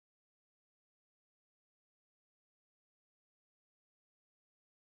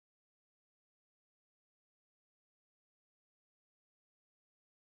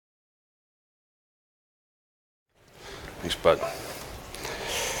Thanks, bud.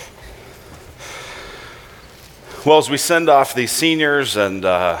 Well, as we send off these seniors, and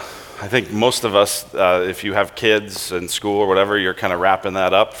I think most of us, if you have kids in school or whatever, you're kind of wrapping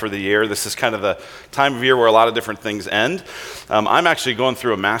that up for the year. This is kind of the time of year where a lot of different things end. I'm actually going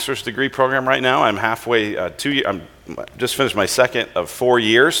through a master's degree program right now. I'm halfway, I'm just finished my second of 4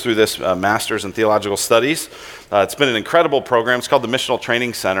 years through this master's in theological studies. It's been an incredible program. It's called the Missional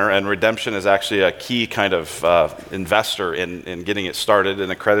Training Center, and Redemption is actually a key kind of investor in getting it started,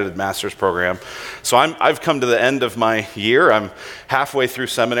 an accredited master's program. So I've come to the end of my year. I'm halfway through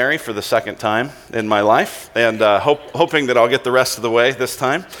seminary for the second time in my life, and hoping that I'll get the rest of the way this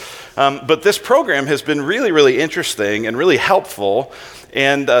time. But this program has been really, really interesting and really helpful,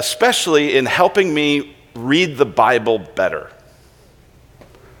 and especially in helping me read the Bible better.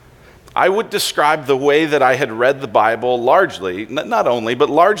 I would describe the way that I had read the Bible largely, not only, but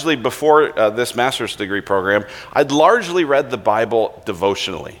largely before this master's degree program, I'd largely read the Bible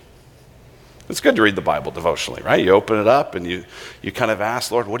devotionally. It's good to read the Bible devotionally, right? You open it up and you kind of ask,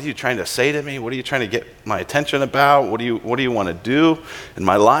 Lord, what are you trying to say to me? What are you trying to get my attention about? What do you want to do in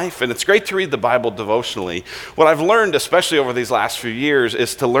my life? And it's great to read the Bible devotionally. What I've learned, especially over these last few years,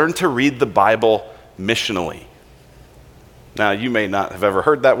 is to learn to read the Bible missionally. Now, you may not have ever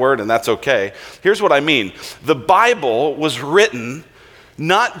heard that word, and that's okay. Here's what I mean. The Bible was written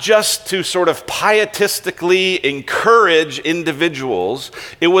not just to sort of pietistically encourage individuals.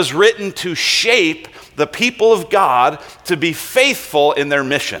 It was written to shape the people of God to be faithful in their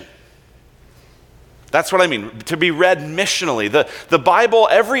mission. That's what I mean, to be read missionally. The Bible,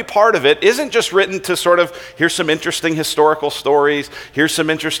 every part of it, isn't just written to sort of, here's some interesting historical stories, here's some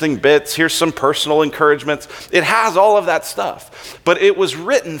interesting bits, here's some personal encouragements. It has all of that stuff. But it was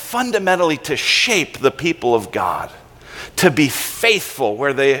written fundamentally to shape the people of God, to be faithful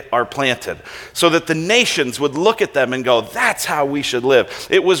where they are planted, so that the nations would look at them and go, that's how we should live.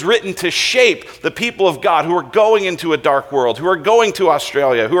 It was written to shape the people of God who are going into a dark world, who are going to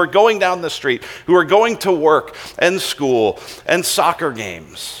Australia, who are going down the street, who are going to work and school and soccer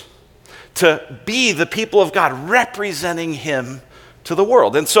games, to be the people of God representing Him to the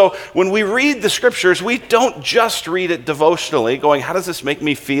world. And so when we read the scriptures, we don't just read it devotionally, going, how does this make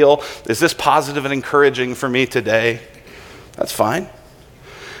me feel? Is this positive and encouraging for me today? That's fine.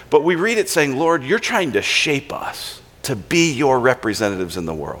 But we read it saying, Lord, you're trying to shape us to be your representatives in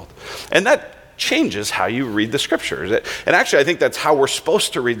the world. And that changes how you read the scriptures. And actually, I think that's how we're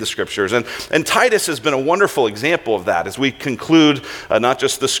supposed to read the scriptures. And Titus has been a wonderful example of that as we conclude not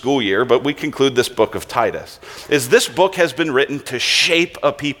just the school year, but we conclude this book of Titus. This book has been written to shape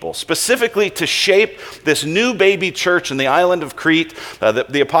a people, specifically to shape this new baby church in the island of Crete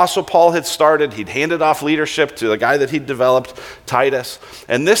that the Apostle Paul had started. He'd handed off leadership to the guy that he'd developed, Titus.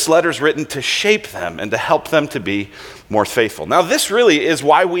 And this letter's written to shape them and to help them to be more faithful. Now, this really is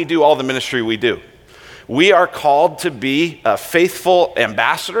why we do all the ministry we do. We are called to be faithful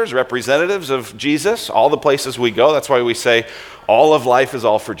ambassadors, representatives of Jesus, all the places we go. That's why we say all of life is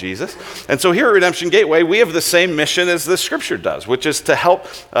all for Jesus. And so here at Redemption Gateway, we have the same mission as the scripture does, which is to help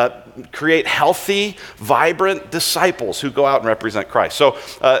create healthy, vibrant disciples who go out and represent Christ. So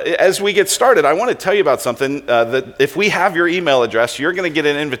as we get started, I want to tell you about something that if we have your email address, you're going to get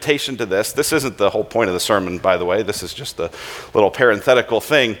an invitation to this. This isn't the whole point of the sermon, by the way. This is just a little parenthetical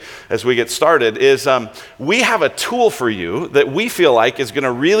thing as we get started, is we have a tool for you that we feel like is going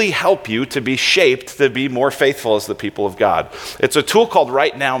to really help you to be shaped to be more faithful as the people of God. It's a tool called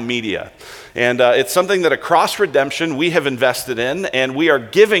Right Now Media. And it's something that across Redemption we have invested in, and we are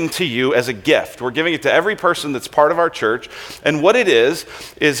giving to you as a gift. We're giving it to every person that's part of our church. And what it is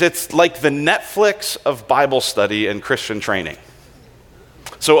it's like the Netflix of Bible study and Christian training.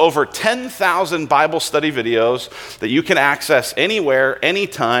 So over 10,000 Bible study videos that you can access anywhere,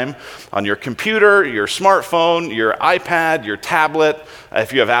 anytime, on your computer, your smartphone, your iPad, your tablet.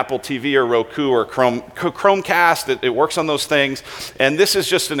 If you have Apple TV or Roku or Chromecast, it works on those things. And this is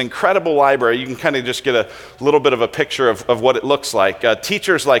just an incredible library. You can kind of just get a little bit of a picture of what it looks like.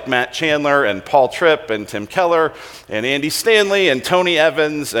 Teachers like Matt Chandler and Paul Tripp and Tim Keller and Andy Stanley and Tony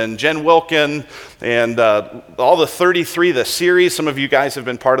Evans and Jen Wilkin and all the 33, the series. Some of you guys have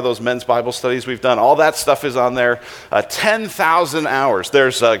been part of those men's Bible studies we've done. All that stuff is on there. 10,000 hours.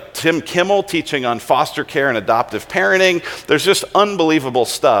 There's Tim Kimmel teaching on foster care and adoptive parenting. There's just unbelievable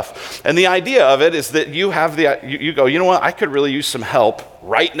stuff. And the idea of it is that you go, you know what, I could really use some help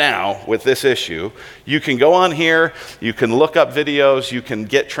right now with this issue. You can go on here, you can look up videos, you can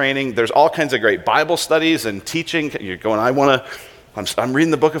get training. There's all kinds of great Bible studies and teaching. You're going, I want to I'm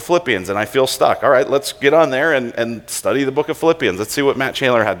reading the book of Philippians and I feel stuck. All right, let's get on there and study the book of Philippians. Let's see what Matt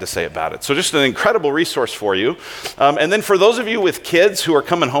Chandler had to say about it. So just an incredible resource for you. And then for those of you with kids who are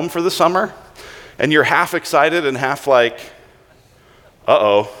coming home for the summer and you're half excited and half like,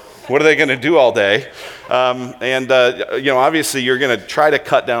 uh-oh, what are they going to do all day? Obviously you're going to try to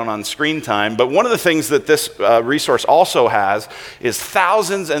cut down on screen time. But one of the things that this resource also has is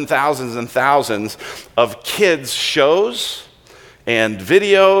thousands and thousands and thousands of kids' shows and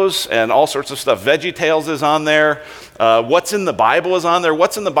videos and all sorts of stuff. VeggieTales is on there. What's in the Bible is on there.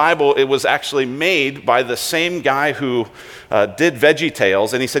 What's in the Bible, it was actually made by the same guy who did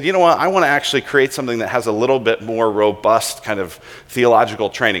VeggieTales. And he said, you know what, I want to actually create something that has a little bit more robust kind of theological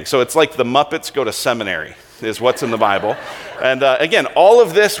training. So it's like the Muppets go to seminary is what's in the Bible. And again, all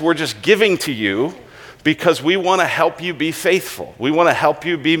of this we're just giving to you because we want to help you be faithful. We want to help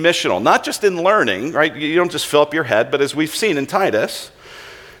you be missional, not just in learning, right? You don't just fill up your head, but as we've seen in Titus,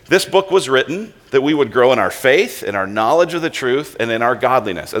 this book was written that we would grow in our faith, in our knowledge of the truth, and in our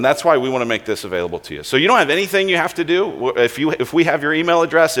godliness. And that's why we want to make this available to you. So you don't have anything you have to do. If we have your email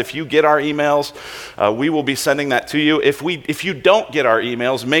address, if you get our emails, we will be sending that to you. If you don't get our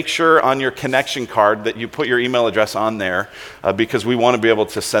emails, make sure on your connection card that you put your email address on there because we want to be able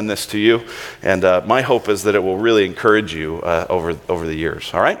to send this to you. And my hope is that it will really encourage you over the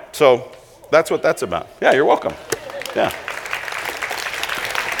years. All right? So that's what that's about. Yeah, you're welcome. Yeah.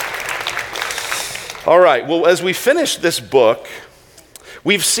 All right, well, as we finish this book,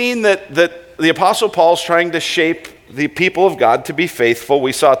 we've seen that the Apostle Paul's trying to shape the people of God to be faithful.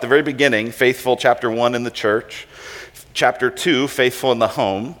 We saw at the very beginning, faithful, chapter 1 in the church. Chapter 2, faithful in the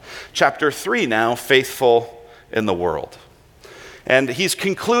home. Chapter 3 now, faithful in the world. And he's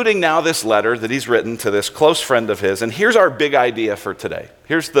concluding now this letter that he's written to this close friend of his. And here's our big idea for today.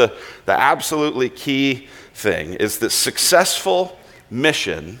 Here's the absolutely key thing, is that successful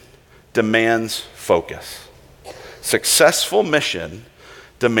mission demands focus. Successful mission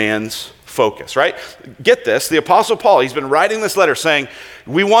demands focus, right? Get this, the Apostle Paul, he's been writing this letter saying,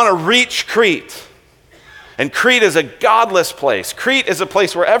 we want to reach Crete. And Crete is a godless place. Crete is a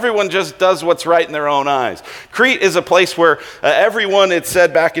place where everyone just does what's right in their own eyes. Crete is a place where everyone, it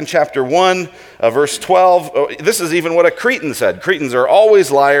said back in chapter 1, verse 12, this is even what a Cretan said. Cretans are always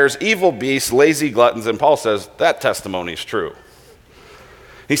liars, evil beasts, lazy gluttons. And Paul says, that testimony is true.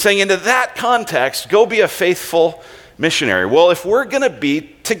 He's saying into that context, go be a faithful missionary. Well, if we're going to be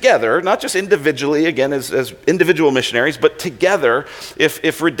together, not just individually, again, as individual missionaries, but together,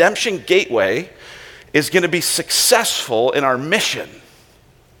 if Redemption Gateway is going to be successful in our mission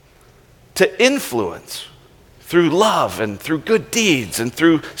to influence through love and through good deeds and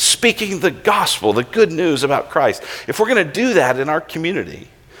through speaking the gospel, the good news about Christ, if we're going to do that in our community,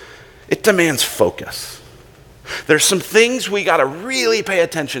 it demands focus. There's some things we got to really pay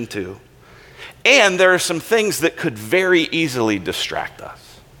attention to, and there are some things that could very easily distract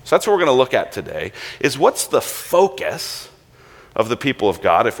us. So that's what we're going to look at today, is what's the focus of the people of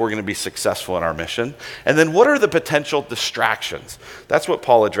God if we're going to be successful in our mission, and then what are the potential distractions? That's what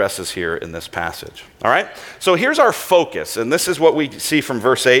Paul addresses here in this passage. All right? So here's our focus, and this is what we see from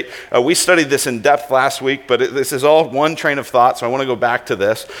verse 8. We studied this in depth last week, but this is all one train of thought, so I want to go back to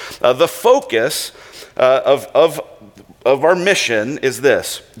this. The focus of our mission is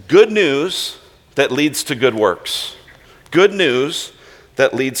this: good news that leads to good works. Good news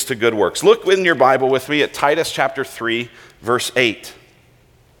that leads to good works. Look in your Bible with me at Titus chapter 3, verse 8.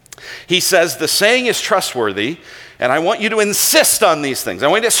 He says, the saying is trustworthy, and I want you to insist on these things. I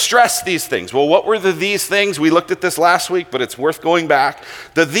want you to stress these things. Well, what were these things? We looked at this last week, but it's worth going back.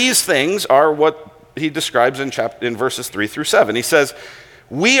 These things are what he describes in verses 3 through 7. He says,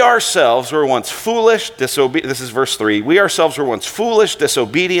 we ourselves were once foolish, disobedient. This is verse 3. We ourselves were once foolish,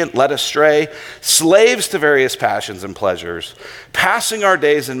 disobedient, led astray, slaves to various passions and pleasures, passing our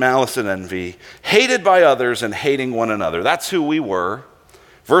days in malice and envy, hated by others and hating one another. That's who we were.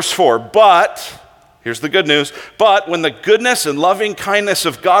 Verse 4, but, here's the good news, but when the goodness and loving kindness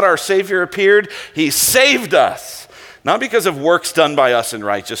of God our Savior appeared, he saved us. Not because of works done by us in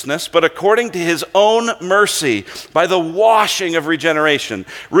righteousness, but according to his own mercy, by the washing of regeneration,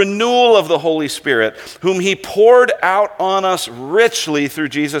 renewal of the Holy Spirit, whom he poured out on us richly through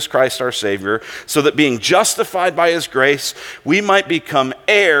Jesus Christ our Savior, so that being justified by his grace, we might become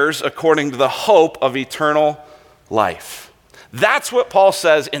heirs according to the hope of eternal life. That's what Paul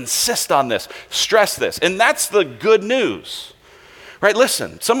says, insist on this, stress this, and that's the good news. Right,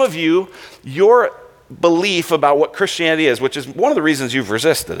 listen, some of you, your belief about what Christianity is, which is one of the reasons you've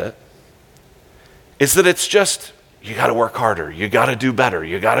resisted it, is that it's just, you got to work harder, you got to do better,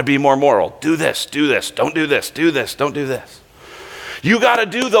 you got to be more moral, do this, don't do this, do this, don't do this. You got to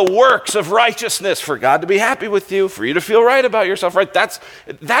do the works of righteousness for God to be happy with you, for you to feel right about yourself, right? Does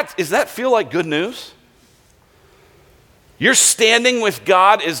that feel like good news? Your standing with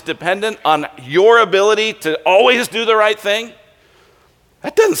God is dependent on your ability to always do the right thing?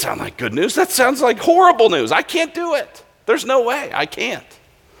 That doesn't sound like good news. That sounds like horrible news. I can't do it. There's no way. I can't.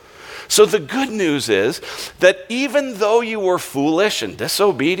 So the good news is that even though you were foolish and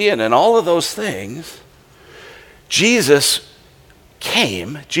disobedient and all of those things, Jesus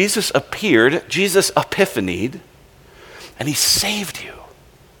came, Jesus appeared, Jesus epiphanied, and he saved you,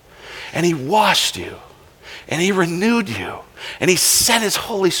 and he washed you, and he renewed you, and he sent his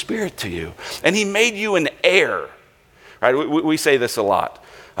Holy Spirit to you, and he made you an heir. Right? We say this a lot.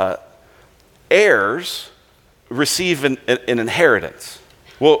 Heirs receive an inheritance.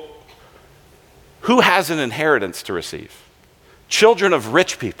 Well, who has an inheritance to receive? Children of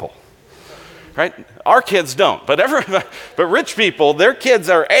rich people. Right? Our kids don't, but rich people, their kids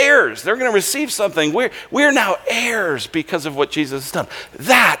are heirs. They're going to receive something. We're now heirs because of what Jesus has done.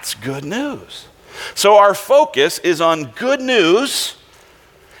 That's good news. So our focus is on good news,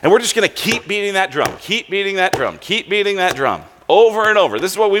 and we're just going to keep beating that drum, keep beating that drum, keep beating that drum over and over.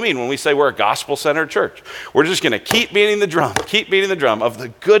 This is what we mean when we say we're a gospel-centered church. We're just going to keep beating the drum of the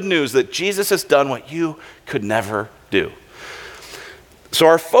good news that Jesus has done what you could never do. So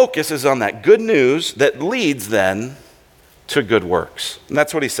our focus is on that good news that leads then to good works. And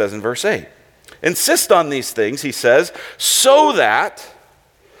that's what he says in verse 8. Insist on these things, he says, so that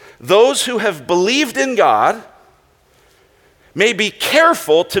those who have believed in God may be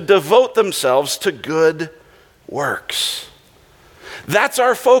careful to devote themselves to good works. That's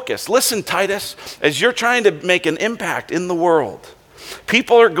our focus. Listen, Titus, as you're trying to make an impact in the world,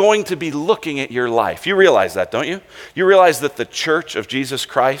 people are going to be looking at your life. You realize that, don't you? You realize that the church of Jesus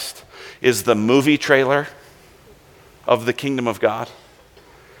Christ is the movie trailer of the kingdom of God?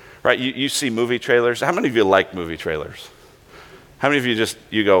 Right? You see movie trailers. How many of you like movie trailers? How many of you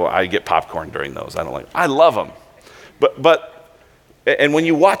you go, I get popcorn during those. I love them. And when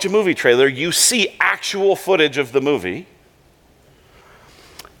you watch a movie trailer, you see actual footage of the movie.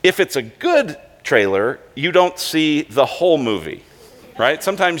 If it's a good trailer, you don't see the whole movie, right?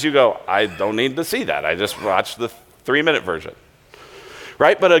 Sometimes you go, I don't need to see that. I just watched the 3-minute version,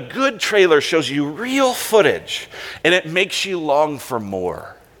 right? But a good trailer shows you real footage, and it makes you long for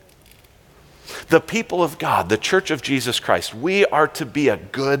more. The people of God, the church of Jesus Christ, we are to be a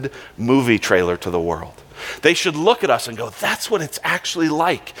good movie trailer to the world. They should look at us and go, that's what it's actually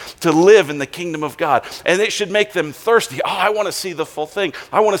like to live in the kingdom of God. And it should make them thirsty. Oh, I want to see the full thing.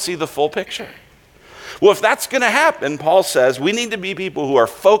 I want to see the full picture. Well, if that's going to happen, Paul says, we need to be people who are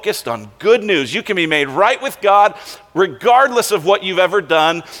focused on good news. You can be made right with God regardless of what you've ever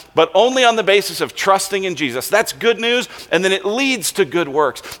done, but only on the basis of trusting in Jesus. That's good news, and then it leads to good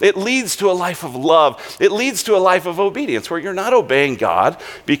works. It leads to a life of love. It leads to a life of obedience where you're not obeying God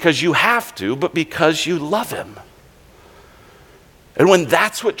because you have to, but because you love him. And when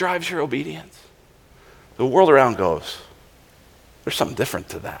that's what drives your obedience, the world around goes, there's something different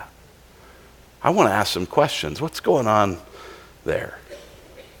to that. I want to ask some questions. What's going on there?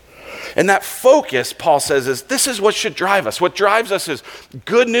 And that focus, Paul says, this is what should drive us. What drives us is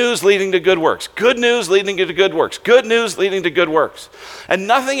good news leading to good works. Good news leading to good works. Good news leading to good works. And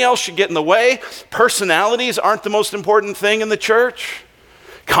nothing else should get in the way. Personalities aren't the most important thing in the church.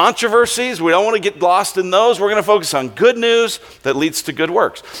 Controversies, we don't want to get lost in those. We're going to focus on good news that leads to good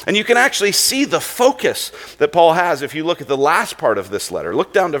works. And you can actually see the focus that Paul has if you look at the last part of this letter.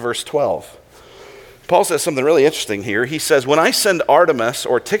 Look down to verse 12. Paul says something really interesting here. He says, when I send Artemas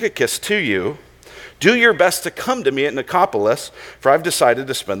or Tychicus to you, do your best to come to me at Nicopolis, for I've decided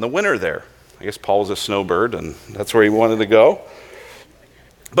to spend the winter there. I guess Paul was a snowbird, and that's where he wanted to go.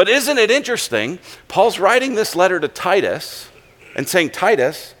 But isn't it interesting? Paul's writing this letter to Titus and saying,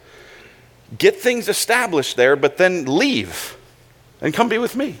 Titus, get things established there, but then leave and come be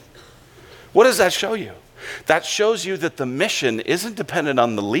with me. What does that show you? That shows you that the mission isn't dependent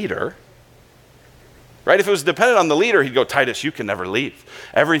on the leader. Right? If it was dependent on the leader, he'd go, Titus, you can never leave.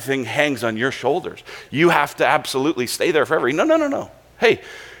 Everything hangs on your shoulders. You have to absolutely stay there forever. No. Hey,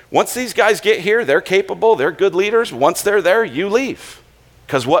 once these guys get here, they're capable, they're good leaders. Once they're there, you leave.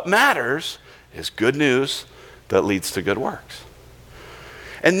 Because what matters is good news that leads to good works.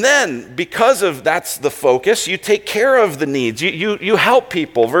 And then, because of that's the focus, you take care of the needs. You help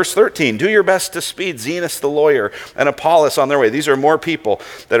people. Verse 13, do your best to speed Zenas the lawyer and Apollos on their way. These are more people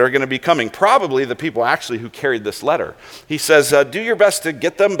that are going to be coming. Probably the people actually who carried this letter. He says, do your best to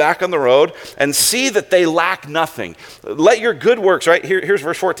get them back on the road and see that they lack nothing. Let your good works, right? Here's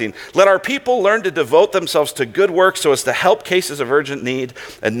verse 14. Let our people learn to devote themselves to good works so as to help cases of urgent need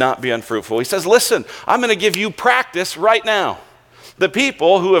and not be unfruitful. He says, listen, I'm going to give you practice right now. The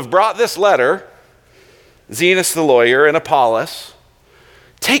people who have brought this letter, Zenas the lawyer and Apollos,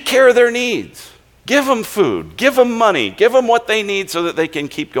 take care of their needs. Give them food, give them money, give them what they need so that they can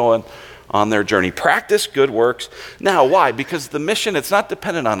keep going on their journey. Practice good works. Now, why? Because the mission, it's not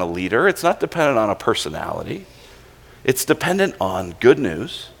dependent on a leader. It's not dependent on a personality. It's dependent on good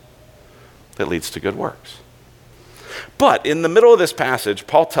news that leads to good works. But in the middle of this passage,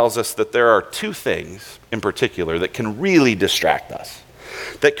 Paul tells us that there are two things in particular that can really distract us,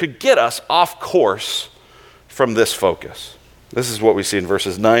 that could get us off course from this focus. This is what we see in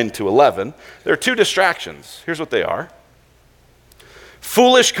verses 9 to 11. There are two distractions. Here's what they are: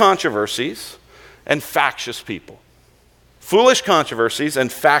 foolish controversies and factious people. Foolish controversies and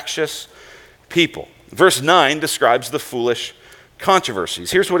factious people. Verse 9 describes the foolish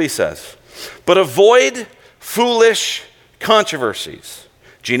controversies. Here's what he says: but avoid foolish controversies,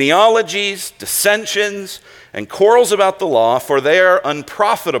 genealogies, dissensions, and quarrels about the law, for they are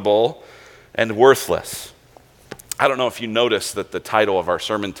unprofitable and worthless. I don't know if you noticed that the title of our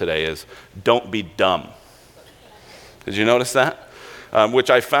sermon today is Don't Be Dumb. Did you notice that?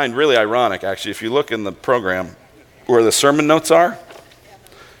 Which I find really ironic, actually. If you look in the program where the sermon notes are,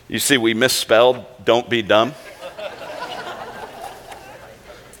 you see we misspelled Don't Be Dumb. It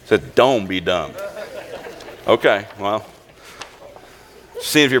said Don't Be Dumb. Okay, well,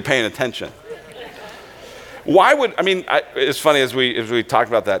 see if you're paying attention. It's funny as we talk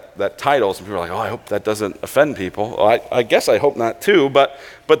about that title, some people are like, oh, I hope that doesn't offend people. Well, I guess I hope not too, but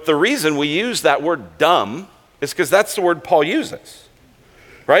the reason we use that word dumb is because that's the word Paul uses,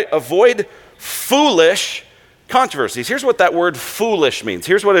 right? Avoid foolish controversies. Here's what that word foolish means.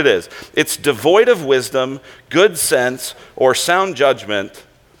 Here's what it is. It's devoid of wisdom, good sense, or sound judgment,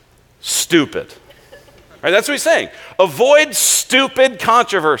 stupid. Right, that's what he's saying. Avoid stupid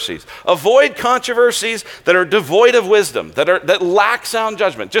controversies. Avoid controversies that are devoid of wisdom, that lack sound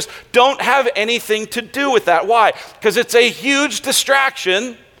judgment. Just don't have anything to do with that. Why? Because it's a huge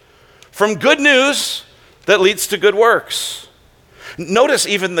distraction from good news that leads to good works. Notice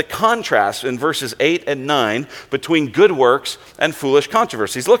even the contrast in verses 8 and 9 between good works and foolish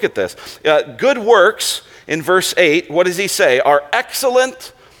controversies. Look at this. Good works, in verse 8, what does he say? Are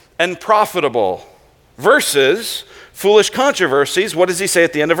excellent and profitable. Versus foolish controversies, what does he say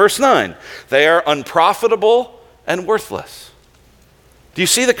at the end of verse 9? They are unprofitable and worthless. Do you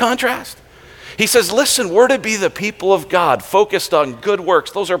see the contrast? He says, listen, we're to be the people of God, focused on good works.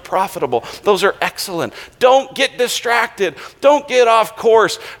 Those are profitable. Those are excellent. Don't get distracted. Don't get off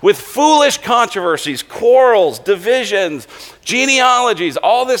course with foolish controversies, quarrels, divisions, genealogies,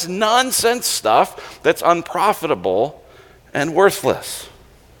 all this nonsense stuff that's unprofitable and worthless.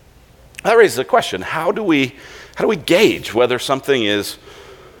 That raises a question. How do we gauge whether something is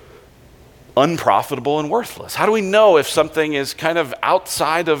unprofitable and worthless? How do we know if something is kind of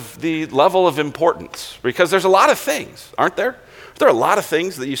outside of the level of importance? Because there's a lot of things, aren't there? There are a lot of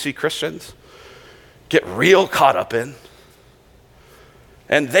things that you see Christians get real caught up in.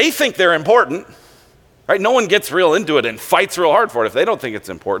 And they think they're important, right? No one gets real into it and fights real hard for it if they don't think it's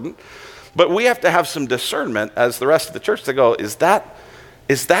important. But we have to have some discernment as the rest of the church to go, is that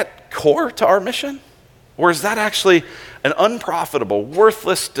core to our mission? Or is that actually an unprofitable,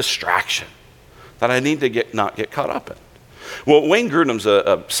 worthless distraction that I need to not get caught up in? Well, Wayne Grudem's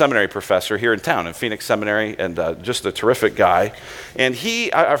a seminary professor here in town, in Phoenix Seminary, and just a terrific guy. And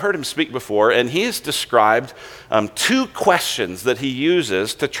I've heard him speak before, and he has described two questions that he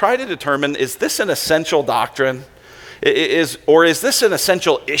uses to try to determine, is this an essential doctrine? Or is this an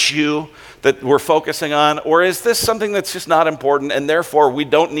essential issue that we're focusing on? Or is this something that's just not important and therefore we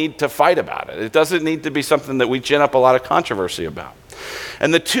don't need to fight about it? It doesn't need to be something that we gin up a lot of controversy about.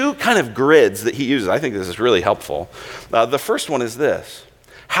 And the two kind of grids that he uses, I think this is really helpful. The first one is this: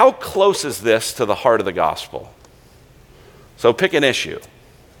 how close is this to the heart of the gospel? So pick an issue.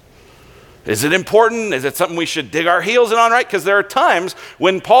 Is it important? Is it something we should dig our heels in on, right? Because there are times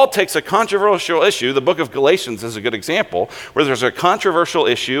when Paul takes a controversial issue, the book of Galatians is a good example, where there's a controversial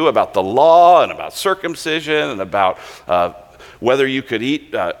issue about the law and about circumcision and about whether you could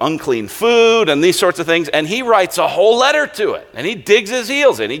eat unclean food and these sorts of things, and he writes a whole letter to it, and he digs his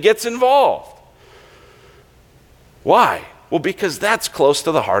heels in, he gets involved. Why? Well, because that's close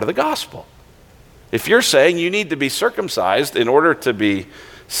to the heart of the gospel. If you're saying you need to be circumcised in order to be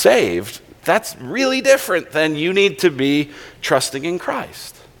saved, that's really different than you need to be trusting in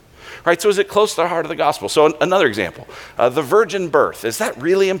Christ. Right? So is it close to the heart of the gospel? So another example, the virgin birth. Is that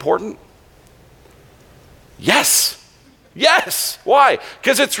really important? Yes. Yes. Why?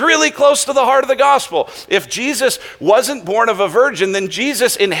 Because it's really close to the heart of the gospel. If Jesus wasn't born of a virgin, then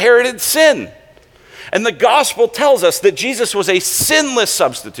Jesus inherited sin. And the gospel tells us that Jesus was a sinless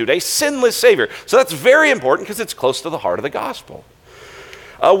substitute, a sinless Savior. So that's very important because it's close to the heart of the gospel.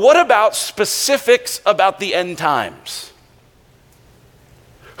 What about specifics about the end times?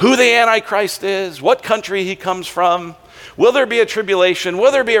 Who the Antichrist is, what country he comes from, will there be a tribulation,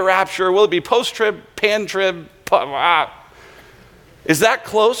 will there be a rapture, will it be post-trib, pan-trib? Is that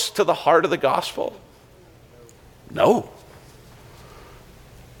close to the heart of the gospel? No.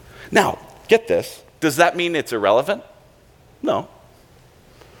 Now, get this. Does that mean it's irrelevant? No.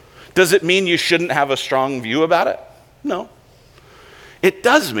 Does it mean you shouldn't have a strong view about it? No. It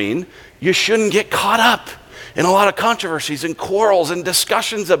does mean you shouldn't get caught up in a lot of controversies and quarrels and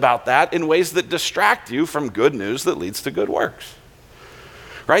discussions about that in ways that distract you from good news that leads to good works.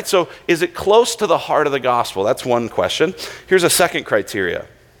 Right? So is it close to the heart of the gospel? That's one question. Here's a second criteria.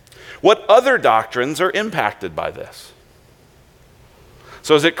 What other doctrines are impacted by this?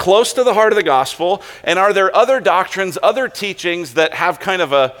 So is it close to the heart of the gospel? And are there other doctrines, other teachings that have kind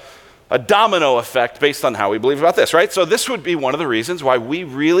of a domino effect based on how we believe about this, right? So this would be one of the reasons why we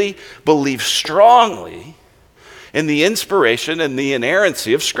really believe strongly in the inspiration and the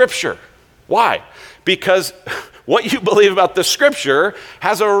inerrancy of Scripture. Why? Because what you believe about the Scripture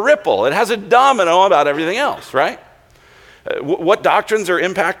has a ripple. It has a domino about everything else, right? What doctrines are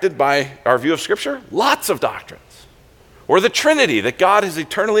impacted by our view of Scripture? Lots of doctrines. Or the Trinity, that God has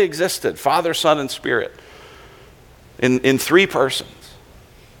eternally existed, Father, Son, and Spirit, in three persons.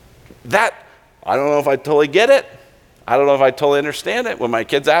 That, I don't know if I totally get it. I don't know if I totally understand it. When my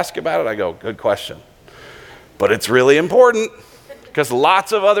kids ask about it, I go, good question. But it's really important because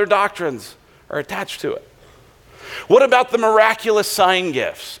lots of other doctrines are attached to it. What about the miraculous sign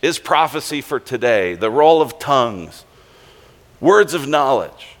gifts? Is prophecy for today, the role of tongues, words of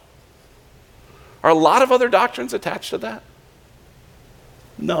knowledge? Are a lot of other doctrines attached to that?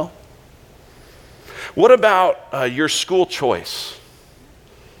 No. What about your school choice?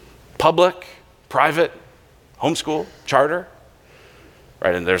 Public, private, homeschool, charter?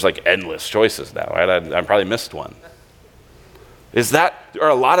 Right, and there's like endless choices now, right? I probably missed one. Are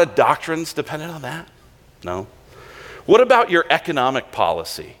a lot of doctrines dependent on that? No. What about your economic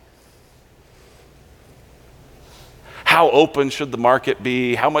policy? How open should the market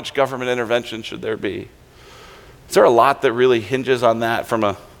be? How much government intervention should there be? Is there a lot that really hinges on that from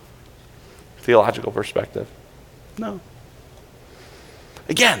a theological perspective? No.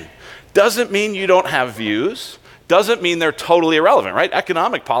 Again, doesn't mean you don't have views. Doesn't mean they're totally irrelevant, right?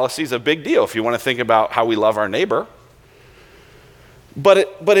 Economic policy is a big deal if you want to think about how we love our neighbor. But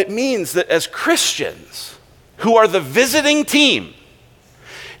it means that as Christians who are the visiting team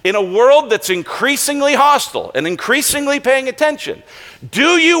in a world that's increasingly hostile and increasingly paying attention,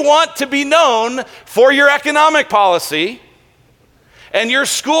 do you want to be known for your economic policy and your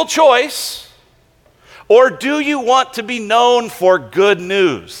school choice, or do you want to be known for good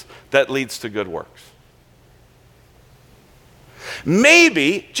news that leads to good works?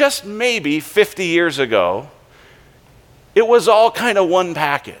 Maybe, just maybe 50 years ago, it was all kind of one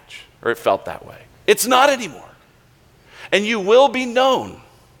package, or it felt that way. It's not anymore. And you will be known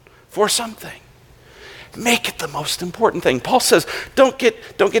for something. Make it the most important thing. Paul says, don't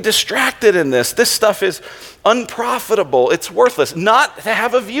get distracted in this. This stuff is unprofitable. It's worthless. Not to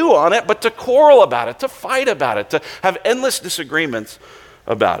have a view on it, but to quarrel about it, to fight about it, to have endless disagreements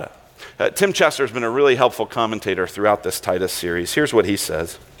about it. Tim Chester has been a really helpful commentator throughout this Titus series. Here's what he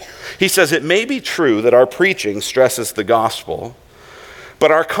says. He says, it may be true that our preaching stresses the gospel,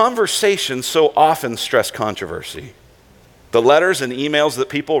 but our conversations so often stress controversy. The letters and emails that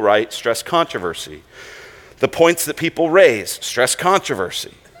people write stress controversy. The points that people raise stress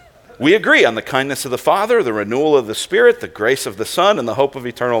controversy. We agree on the kindness of the Father, the renewal of the Spirit, the grace of the Son, and the hope of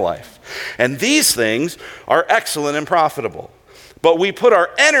eternal life. And these things are excellent and profitable. But we put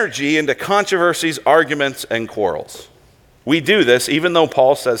our energy into controversies, arguments, and quarrels. We do this even though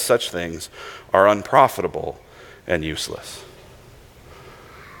Paul says such things are unprofitable and useless.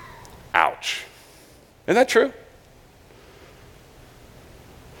 Ouch. Isn't that true?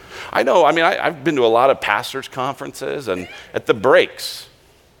 I know, I've been to a lot of pastors' conferences, and at the breaks,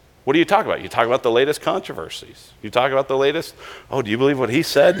 what do you talk about? You talk about the latest controversies. You talk about the latest, do you believe what he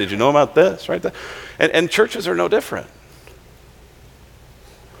said? Did you know about this? Right? And churches are no different.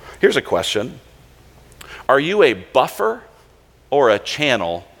 Here's a question. Are you a buffer or a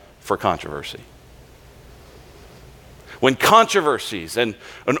channel for controversy? When controversies and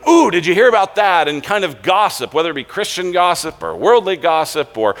ooh, did you hear about that? And kind of gossip, whether it be Christian gossip or worldly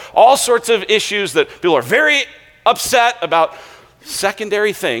gossip or all sorts of issues that people are very upset about,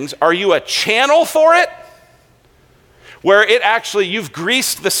 secondary things, are you a channel for it? Where it actually, you've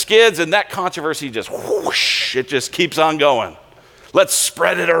greased the skids and that controversy just whoosh, it just keeps on going. Let's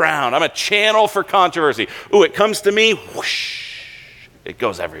spread it around. I'm a channel for controversy. Ooh, it comes to me, whoosh, it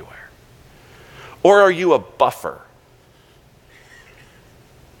goes everywhere. Or are you a buffer?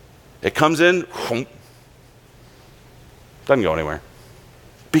 It comes in, doesn't go anywhere.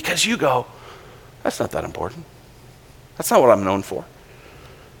 Because you go, that's not that important. That's not what I'm known for.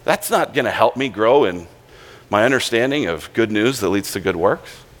 That's not going to help me grow in my understanding of good news that leads to good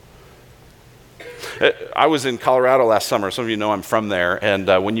works. I was in Colorado last summer. Some of you know I'm from there. And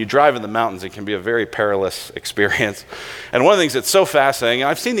when you drive in the mountains, it can be a very perilous experience. And one of the things that's so fascinating, and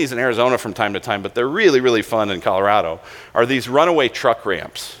I've seen these in Arizona from time to time, but they're really, really fun in Colorado, are these runaway truck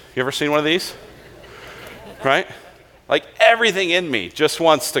ramps. You ever seen one of these? Right? Like everything in me just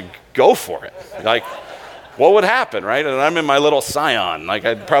wants to go for it. Like, what would happen, right? And I'm in my little Scion. Like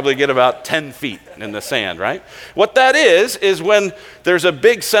I'd probably get about 10 feet in the sand, right? What that is when there's a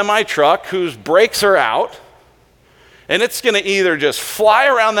big semi-truck whose brakes are out, and it's going to either just fly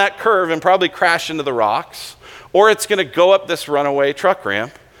around that curve and probably crash into the rocks, or it's going to go up this runaway truck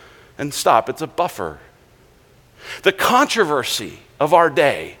ramp and stop. It's a buffer. The controversy of our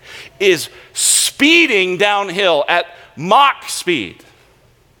day is speeding downhill at Mach speed.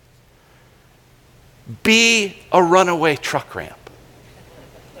 Be a runaway truck ramp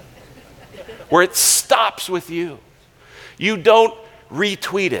where it stops with you. You don't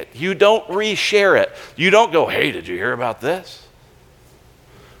retweet it. You don't reshare it. You don't go, hey, did you hear about this?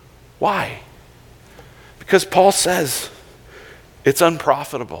 Why? Because Paul says it's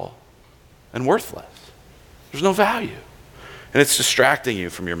unprofitable and worthless. There's no value. And it's distracting you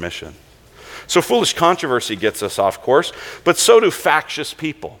from your mission. So foolish controversy gets us off course, but so do factious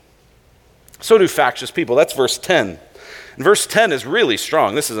people. So do factious people. That's verse 10. And verse 10 is really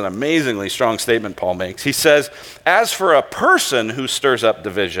strong. This is an amazingly strong statement Paul makes. He says, as for a person who stirs up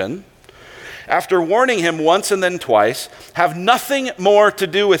division, after warning him once and then twice, have nothing more to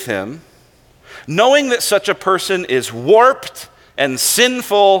do with him, knowing that such a person is warped and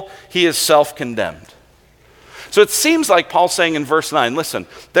sinful, he is self-condemned. So it seems like Paul's saying in verse 9, listen,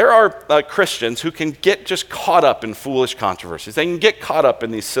 there are Christians who can get just caught up in foolish controversies. They can get caught up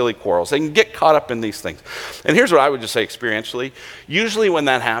in these silly quarrels. They can get caught up in these things. And here's what I would just say experientially. Usually when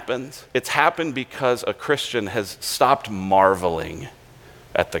that happens, it's happened because a Christian has stopped marveling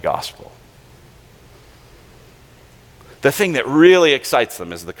at the gospel. The thing that really excites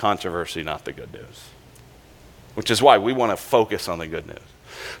them is the controversy, not the good news. Which is why we want to focus on the good news.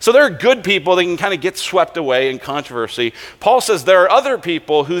 So there are good people that can kind of get swept away in controversy. Paul says there are other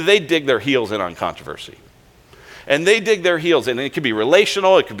people who they dig their heels in on controversy. And they dig their heels in. And it could be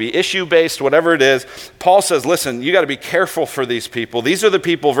relational, it could be issue-based, whatever it is. Paul says, listen, you got to be careful for these people. These are the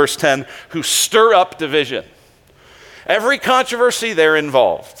people, verse 10, who stir up division. Every controversy, they're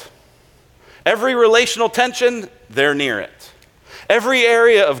involved. Every relational tension, they're near it. Every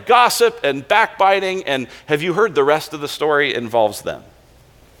area of gossip and backbiting, and have you heard the rest of the story, involves them.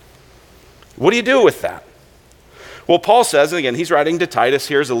 What do you do with that? Well, Paul says, and again, he's writing to Titus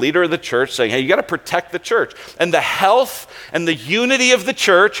here as a leader of the church, saying, hey, you got to protect the church. And the health and the unity of the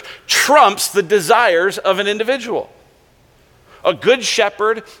church trumps the desires of an individual. A good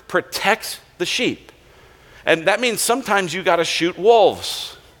shepherd protects the sheep. And that means sometimes you got to shoot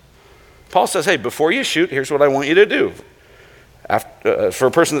wolves. Paul says, hey, before you shoot, here's what I want you to do. For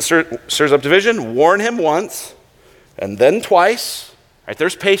a person that stirs up division, warn him once and then twice. Right,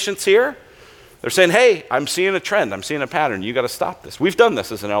 there's patience here. They're saying, hey, I'm seeing a trend. I'm seeing a pattern. You got to stop this. We've done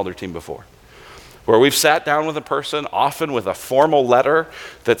this as an elder team before, where we've sat down with a person, often with a formal letter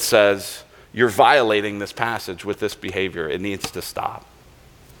that says, you're violating this passage with this behavior. It needs to stop.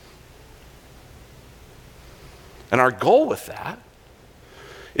 And our goal with that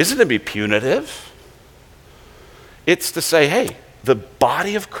isn't to be punitive. It's to say, hey, the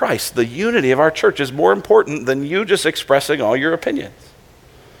body of Christ, the unity of our church is more important than you just expressing all your opinions.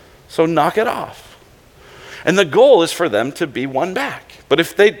 So knock it off. And the goal is for them to be won back. But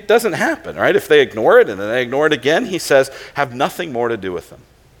if it doesn't happen, right? If they ignore it and then they ignore it again, he says, have nothing more to do with them.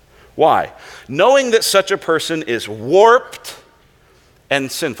 Why? Knowing that such a person is warped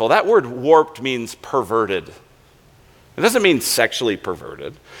and sinful. That word warped means perverted. It doesn't mean sexually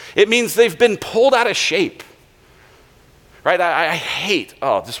perverted. It means they've been pulled out of shape. right? I hate,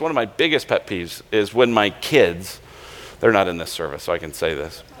 just one of my biggest pet peeves is when my kids, they're not in this service, so I can say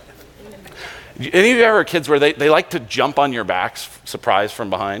this. Any of you ever have kids where they like to jump on your backs, surprise from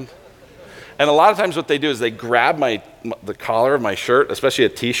behind? And a lot of times what they do is they grab the collar of my shirt, especially a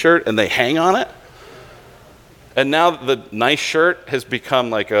t-shirt, and they hang on it. And now the nice shirt has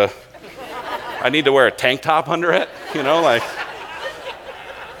become like I need to wear a tank top under it,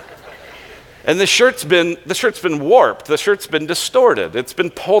 And the shirt's been warped, the shirt's been distorted, it's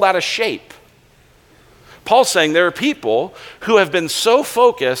been pulled out of shape. Paul's saying there are people who have been so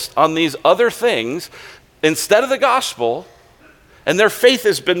focused on these other things instead of the gospel, and their faith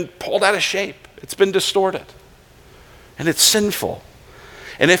has been pulled out of shape. It's been distorted. And it's sinful.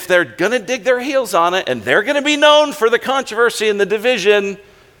 And if they're going to dig their heels on it, and they're going to be known for the controversy and the division,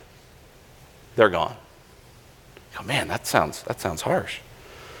 they're gone. Oh man, that sounds harsh.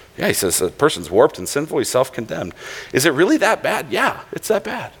 Yeah, he says a person's warped and sinful, he's self-condemned. Is it really that bad? Yeah, it's that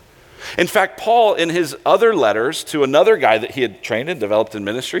bad. In fact, Paul, in his other letters to another guy that he had trained and developed in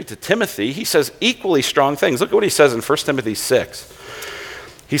ministry, to Timothy, he says equally strong things. Look at what he says in 1 Timothy 6.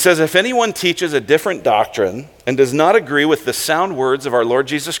 He says, if anyone teaches a different doctrine and does not agree with the sound words of our Lord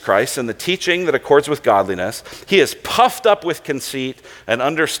Jesus Christ and the teaching that accords with godliness, he is puffed up with conceit and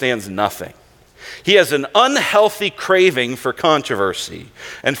understands nothing. He has an unhealthy craving for controversy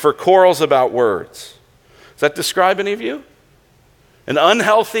and for quarrels about words. Does that describe any of you? An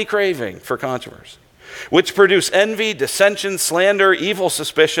unhealthy craving for controversy, which produce envy, dissension, slander, evil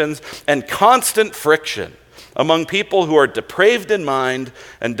suspicions, and constant friction among people who are depraved in mind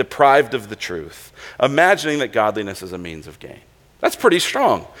and deprived of the truth, imagining that godliness is a means of gain. That's pretty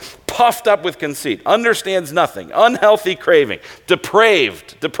strong. Puffed up with conceit, understands nothing, unhealthy craving,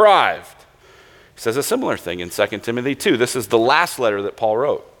 depraved, deprived. He says a similar thing in 2 Timothy 2. This is the last letter that Paul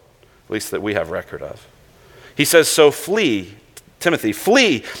wrote, at least that we have record of. He says, so flee, Timothy,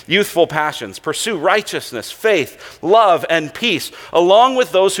 flee youthful passions, pursue righteousness, faith, love, and peace, along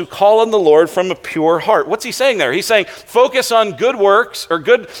with those who call on the Lord from a pure heart. What's he saying there? He's saying focus on good works, or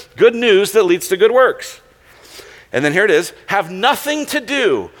good news that leads to good works. And then here it is, have nothing to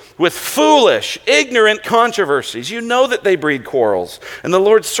do with foolish, ignorant controversies. You know that they breed quarrels. And the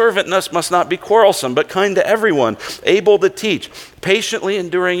Lord's servant must not be quarrelsome, but kind to everyone, able to teach, patiently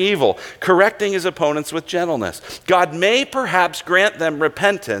enduring evil, correcting his opponents with gentleness. God may perhaps grant them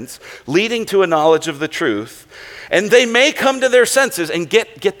repentance, leading to a knowledge of the truth, and they may come to their senses, and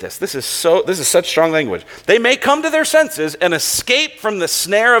get this. This is such strong language. They may come to their senses and escape from the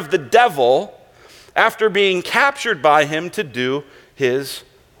snare of the devil after being captured by him to do his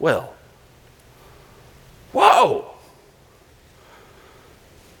will. Whoa!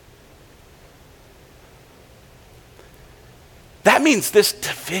 That means this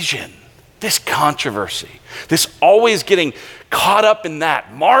division, this controversy, this always getting caught up in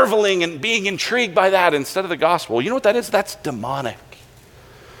that, marveling and being intrigued by that instead of the gospel. You know what that is? That's demonic.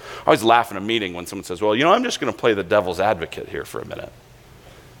 I always laugh in a meeting when someone says, well, I'm just going to play the devil's advocate here for a minute.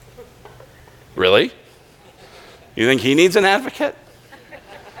 Really? You think he needs an advocate?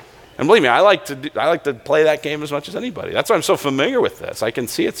 And believe me, I like to play that game as much as anybody. That's why I'm so familiar with this. I can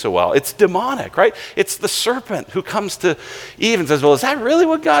see it so well. It's demonic, right? It's the serpent who comes to Eve and says, well, is that really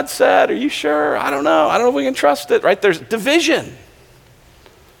what God said? Are you sure? I don't know. I don't know if we can trust it, right? There's division.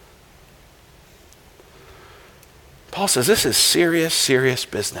 Paul says this is serious, serious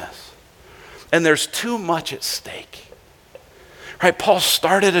business. And there's too much at stake. Right, Paul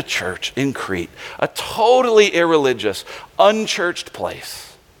started a church in Crete, a totally irreligious, unchurched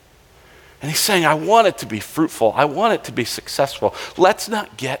place. And he's saying, I want it to be fruitful. I want it to be successful. Let's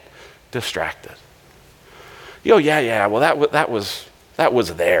not get distracted. Well, that was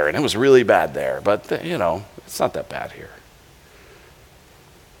there, and it was really bad there. But, it's not that bad here.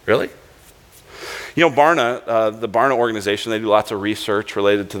 Really? Barna, the Barna organization, they do lots of research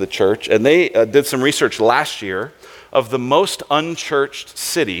related to the church. And they did some research last year of the most unchurched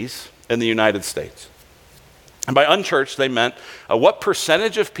cities in the United States. And by unchurched, they meant what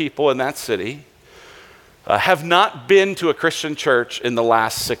percentage of people in that city have not been to a Christian church in the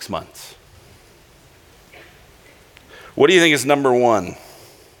last 6 months. What do you think is number 1?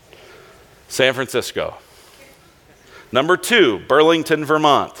 San Francisco. Number 2, Burlington,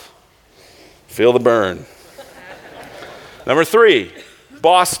 Vermont. Feel the burn. Number 3,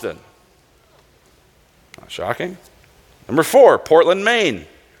 Boston. Not shocking. Number 4, Portland, Maine.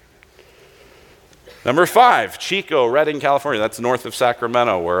 Number 5, Chico, Redding, California. That's north of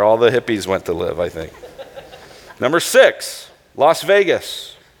Sacramento, where all the hippies went to live, I think. Number 6, Las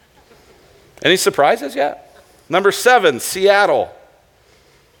Vegas. Any surprises yet? Number 7, Seattle.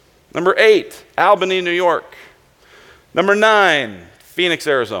 Number 8, Albany, New York. Number 9, Phoenix,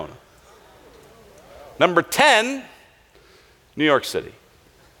 Arizona. Number 10, New York City.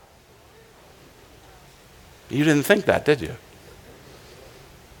 You didn't think that, did you?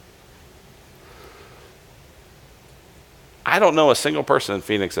 I don't know a single person in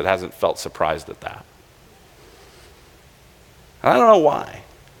Phoenix that hasn't felt surprised at that. I don't know why.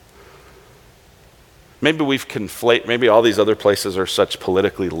 Maybe maybe all these other places are such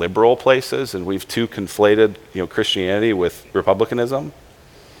politically liberal places, and we've too conflated, Christianity with republicanism.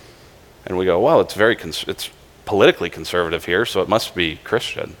 And we go, well, it's politically conservative here, so it must be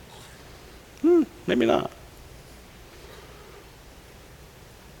Christian. Maybe not.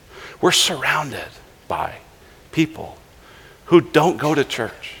 We're surrounded by people who don't go to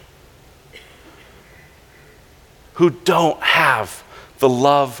church, who don't have the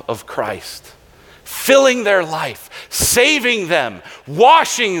love of Christ filling their life, saving them,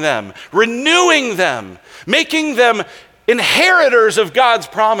 washing them, renewing them, making them inheritors of God's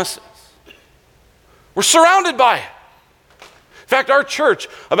promises. We're surrounded by it. In fact, our church,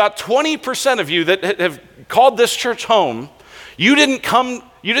 about 20% of you that have called this church home, you didn't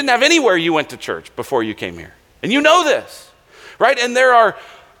have anywhere you went to church before you came here. And you know this, right? And there are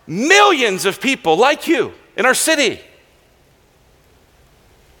millions of people like you in our city.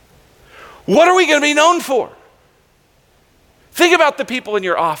 What are we going to be known for? Think about the people in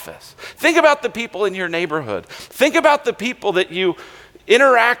your office. Think about the people in your neighborhood. Think about the people that you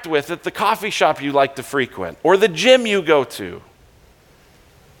interact with at the coffee shop you like to frequent or the gym you go to.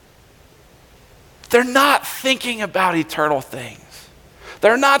 They're not thinking about eternal things.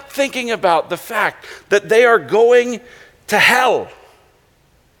 They're not thinking about the fact that they are going to hell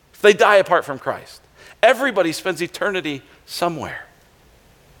if they die apart from Christ. Everybody spends eternity somewhere.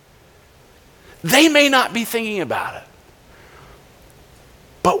 They may not be thinking about it,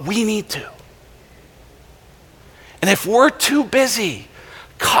 but we need to. And if we're too busy,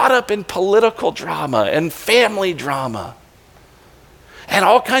 caught up in political drama and family drama and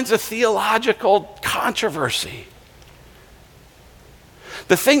all kinds of theological controversy,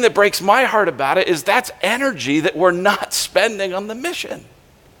 the thing that breaks my heart about it is that's energy that we're not spending on the mission.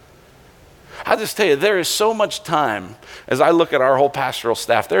 I'll just tell you, there is so much time, as I look at our whole pastoral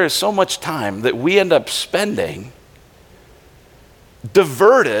staff, there is so much time that we end up spending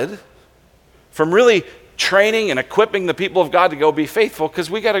diverted from really training and equipping the people of God to go be faithful, because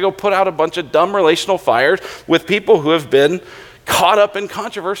we got to go put out a bunch of dumb relational fires with people who have been caught up in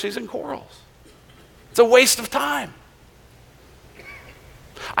controversies and quarrels. It's a waste of time.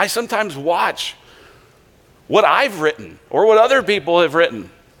 I sometimes watch what I've written or what other people have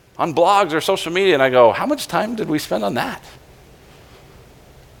written on blogs or social media, and I go, how much time did we spend on that?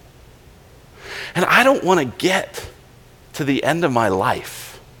 And I don't want to get to the end of my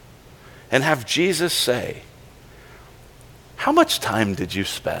life and have Jesus say, how much time did you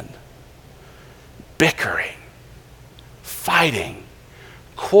spend bickering, fighting,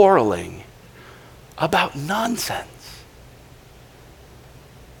 quarreling about nonsense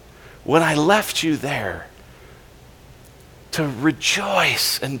when I left you there to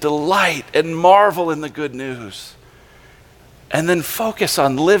rejoice and delight and marvel in the good news, and then focus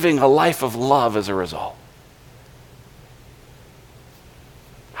on living a life of love as a result?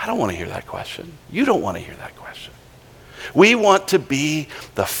 I don't want to hear that question. You don't want to hear that question. We want to be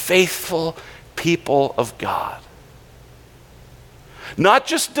the faithful people of God. Not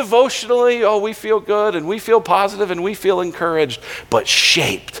just devotionally, we feel good and we feel positive and we feel encouraged, but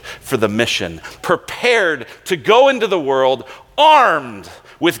shaped for the mission, prepared to go into the world armed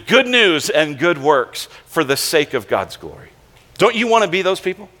with good news and good works for the sake of God's glory. Don't you want to be those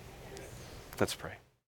people? Let's pray.